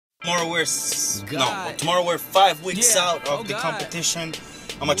Tomorrow we're 5 weeks out of the competition.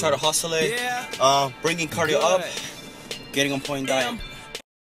 I'm gonna try to hustle it, bringing cardio up, getting on point diet.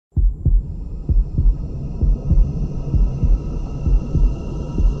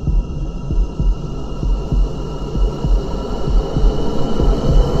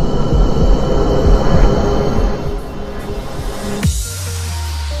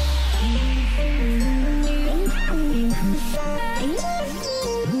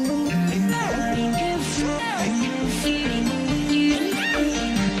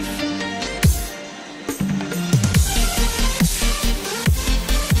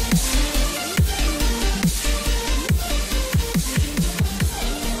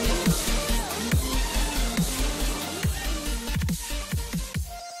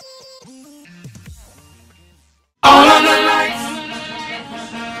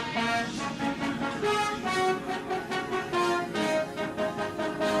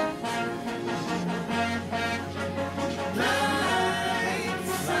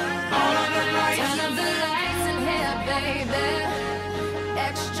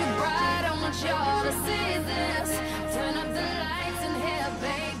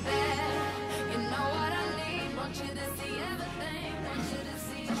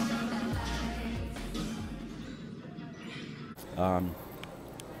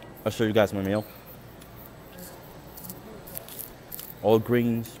 I'll show you guys my meal. All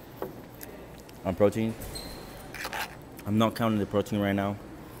greens and protein. I'm not counting the protein right now.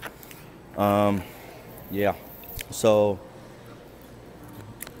 Yeah, so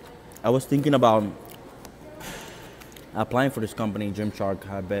I was thinking about applying for this company, Gymshark.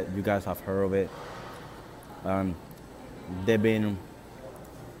 I bet you guys have heard of it. They've been,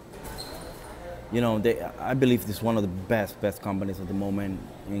 you know, I believe this is one of the best companies at the moment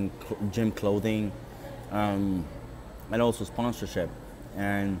in gym clothing, and also sponsorship.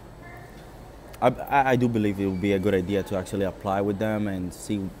 And I do believe it would be a good idea to actually apply with them and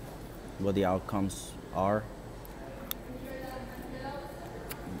see what the outcomes are.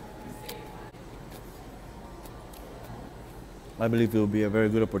 I believe it will be a very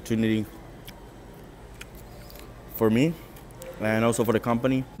good opportunity for me and also for the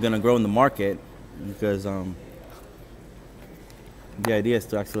company. We're gonna grow in the market because the idea is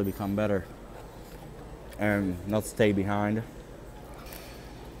to actually become better and not stay behind.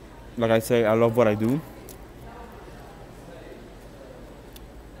 Like I say, I love what I do.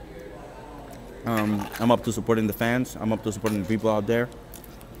 I'm up to supporting the fans. I'm up to supporting the people out there.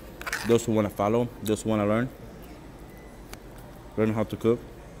 Those who want to follow, those who want to learn how to cook,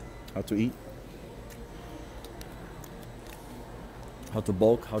 how to eat, how to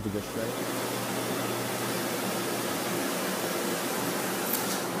bulk, how to get shredded.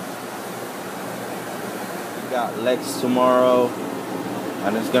 We got legs tomorrow,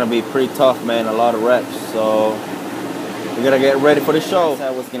 and it's gonna be pretty tough, man. A lot of reps, so we're gonna get ready for the show.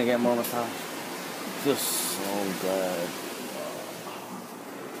 I was gonna get more massage. Feels so good.